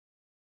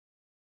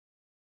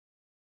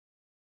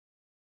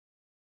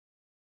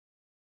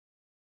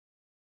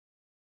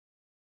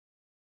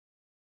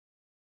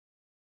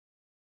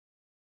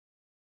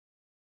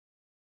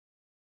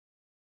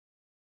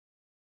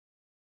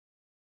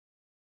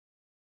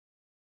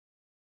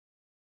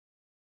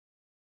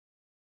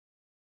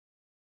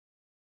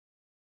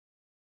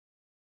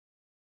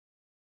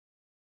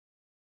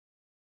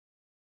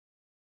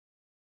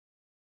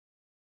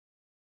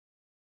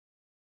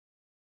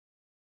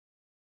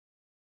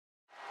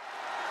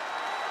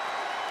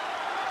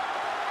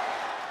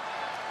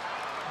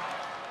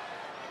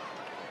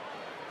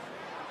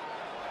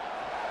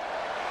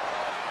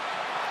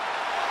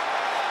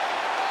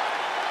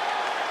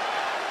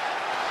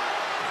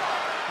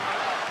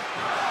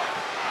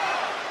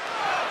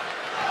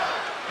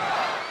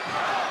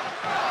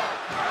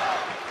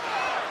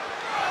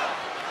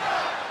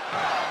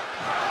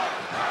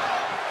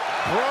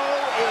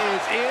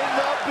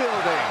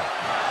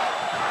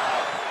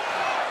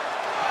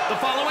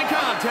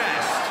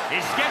contest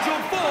is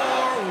scheduled for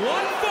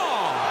one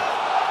fall.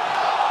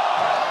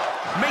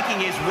 Making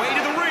his way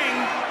to the ring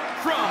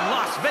from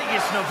Las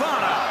Vegas,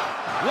 Nevada,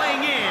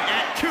 weighing in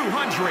at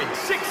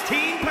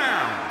 216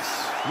 pounds,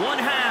 one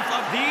half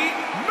of the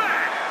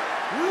Matt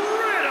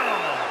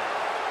Riddle.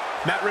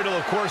 Matt Riddle,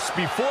 of course,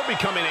 before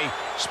becoming a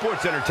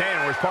sports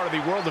entertainer, was part of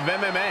the world of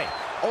MMA.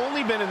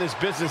 Only been in this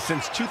business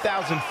since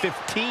 2015.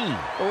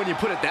 Well, when you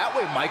put it that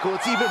way, Michael,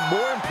 it's even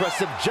more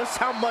impressive just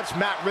how much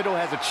Matt Riddle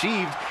has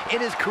achieved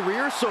in his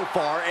career so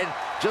far and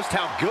just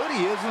how good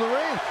he is in the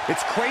ring.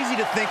 It's crazy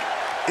to think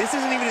this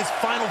isn't even his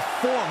final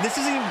form. This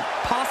isn't even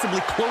possibly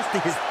close to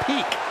his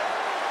peak.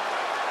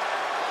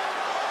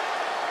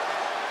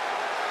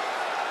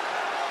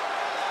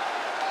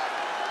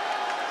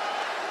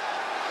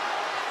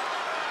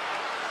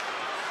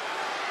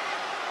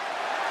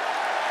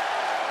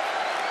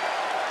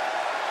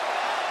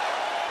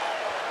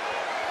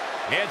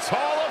 It's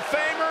Hall of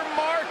Famer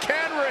Mark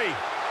Henry.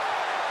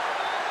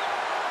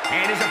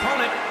 And his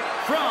opponent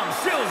from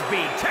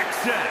Silsbee,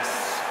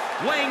 Texas,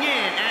 weighing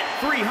in at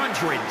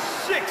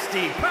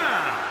 360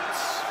 pounds,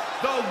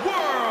 the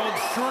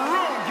world's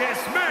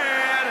strongest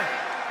man,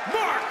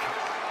 Mark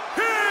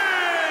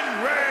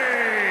Henry.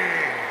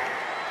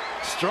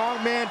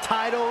 Strongman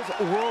titles,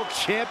 world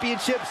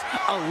championships,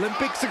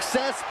 Olympic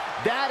success.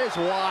 That is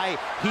why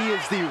he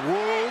is the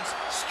world's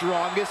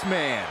strongest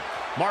man.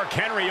 Mark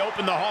Henry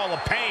opened the Hall of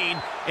Pain,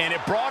 and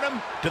it brought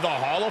him to the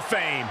Hall of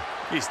Fame.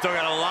 He's still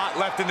got a lot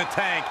left in the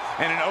tank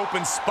and an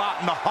open spot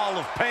in the Hall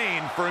of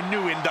Pain for a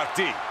new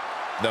inductee.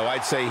 Though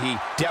I'd say he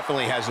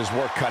definitely has his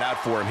work cut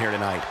out for him here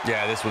tonight.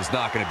 Yeah, this one's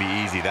not going to be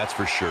easy, that's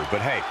for sure.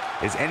 But hey,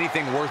 is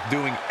anything worth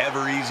doing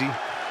ever easy?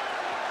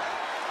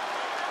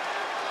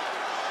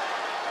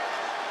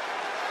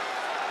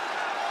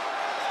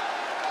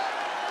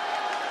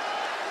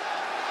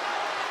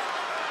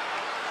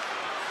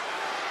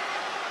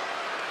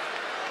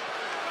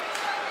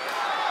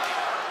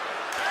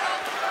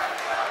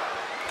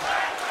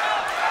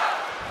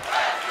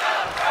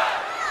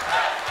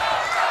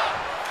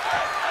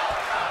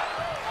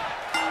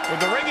 With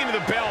the ringing of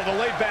the bell, the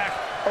laid-back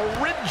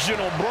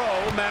original bro,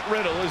 Matt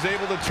Riddle, is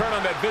able to turn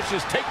on that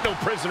vicious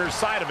take-no-prisoners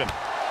side of him.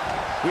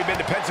 We've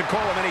been to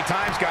Pensacola many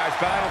times, guys,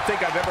 but I don't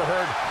think I've ever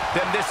heard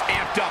them this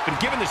amped up. And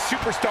given the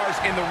superstars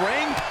in the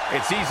ring,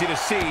 it's easy to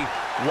see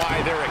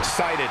why they're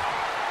excited.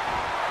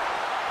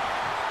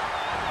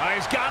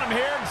 He's got him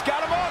here. He's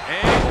got him up.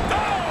 And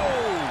oh!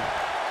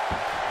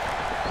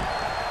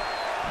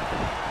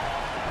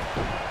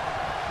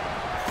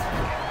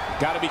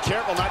 Got to be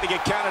careful not to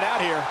get counted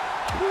out here.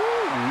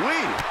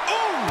 Woo-wee.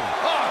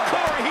 Oh,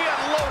 Corey, he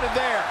unloaded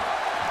there.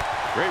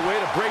 Great way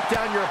to break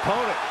down your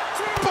opponent.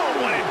 Boom,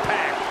 what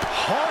impact.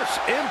 Harsh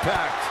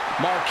impact.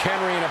 Mark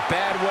Henry in a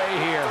bad way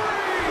here.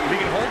 If he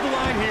can hold the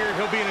line here,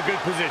 he'll be in a good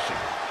position.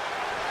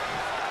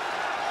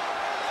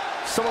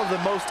 Some of the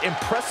most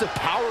impressive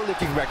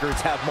powerlifting records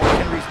have Mark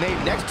Henry's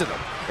name next to them.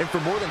 And for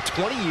more than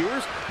 20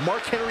 years,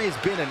 Mark Henry has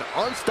been an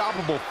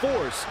unstoppable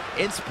force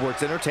in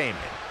sports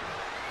entertainment.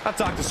 I've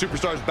talked to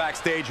superstars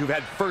backstage who've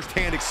had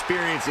first-hand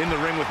experience in the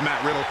ring with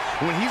Matt Riddle.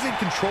 When he's in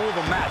control of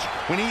a match,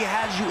 when he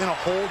has you in a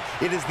hold,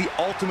 it is the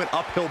ultimate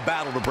uphill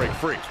battle to break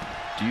free.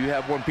 Do you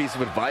have one piece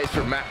of advice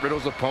for Matt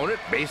Riddle's opponent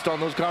based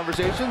on those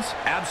conversations?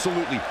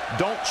 Absolutely.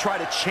 Don't try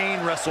to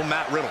chain wrestle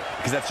Matt Riddle,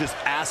 because that's just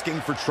asking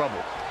for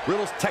trouble.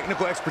 Riddle's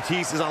technical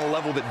expertise is on a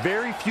level that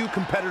very few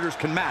competitors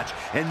can match,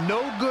 and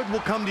no good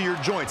will come to your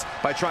joints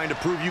by trying to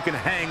prove you can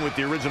hang with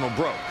the original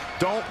bro.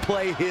 Don't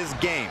play his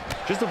game.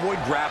 Just avoid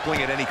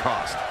grappling at any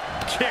cost.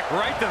 Kick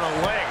right to the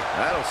leg.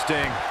 That'll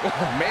sting.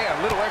 Oh, man,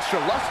 a little extra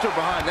luster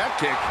behind that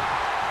kick.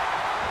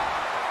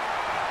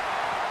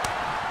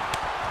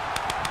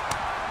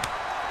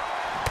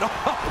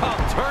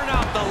 Turn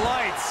out the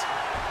lights.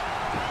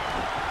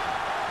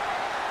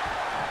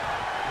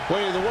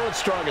 When you're the world's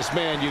strongest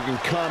man, you can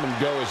come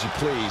and go as you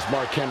please.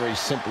 Mark Henry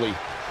simply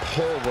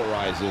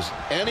pulverizes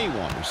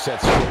anyone who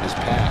sets foot in his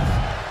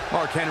path.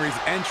 Mark Henry's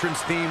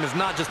entrance theme is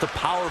not just a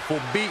powerful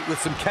beat with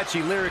some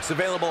catchy lyrics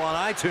available on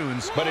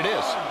iTunes, But it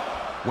is.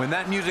 when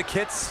that music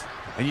hits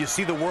and you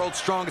see the world's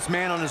strongest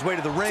man on his way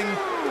to the ring,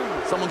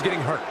 someone's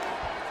getting hurt.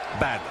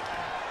 Badly.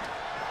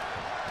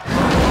 You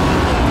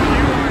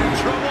are in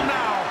trouble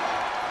now.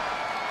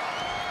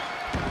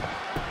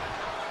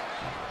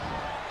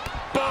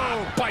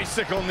 Boom,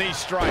 bicycle knee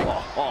strike.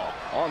 Oh,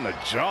 on the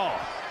jaw.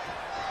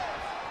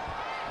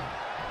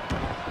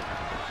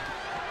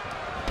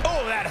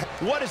 Oh,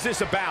 what is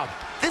this about?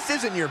 This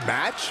isn't your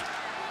match.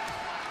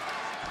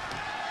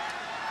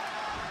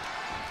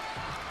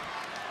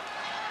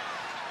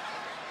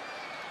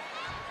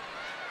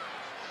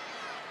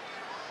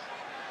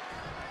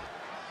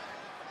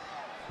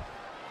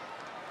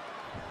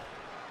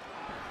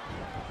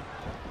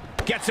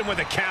 Gets him with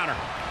a counter.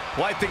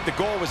 Well, I think the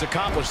goal was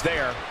accomplished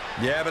there.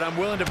 Yeah, but I'm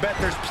willing to bet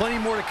there's plenty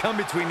more to come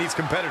between these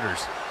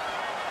competitors.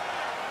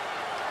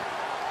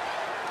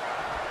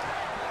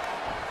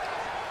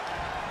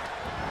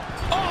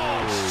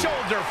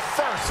 Shoulder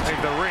first. I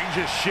think the ring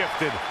just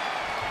shifted.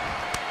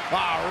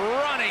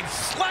 A running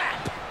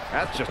slap.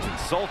 That's just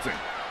insulting.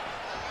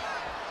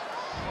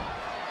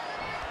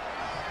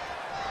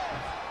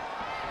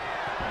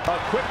 A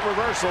quick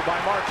reversal by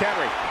Mark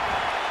Henry.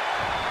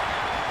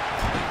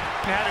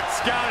 Had it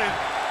scouted.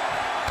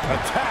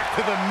 Attack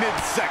to the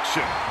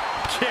midsection.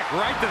 Kick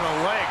right to the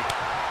leg.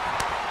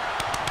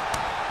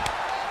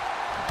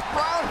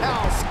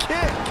 Roundhouse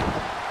kick.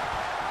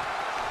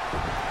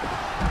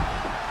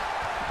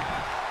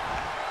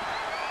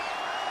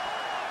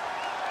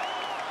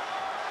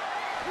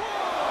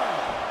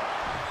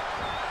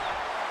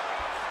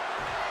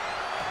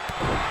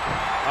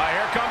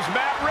 Here comes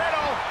Matt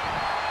Riddle.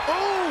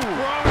 Ooh!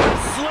 Thrown to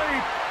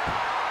sleep.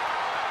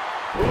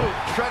 Ooh,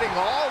 treading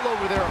all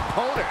over their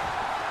opponent.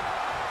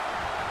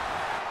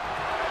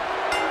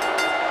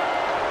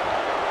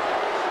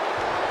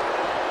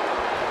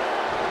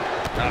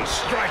 A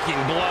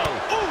striking blow.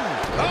 Ooh!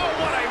 Oh,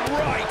 what a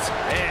right!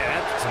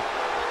 Man, that's...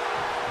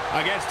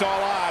 Against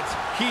all odds,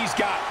 he's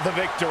got the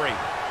victory.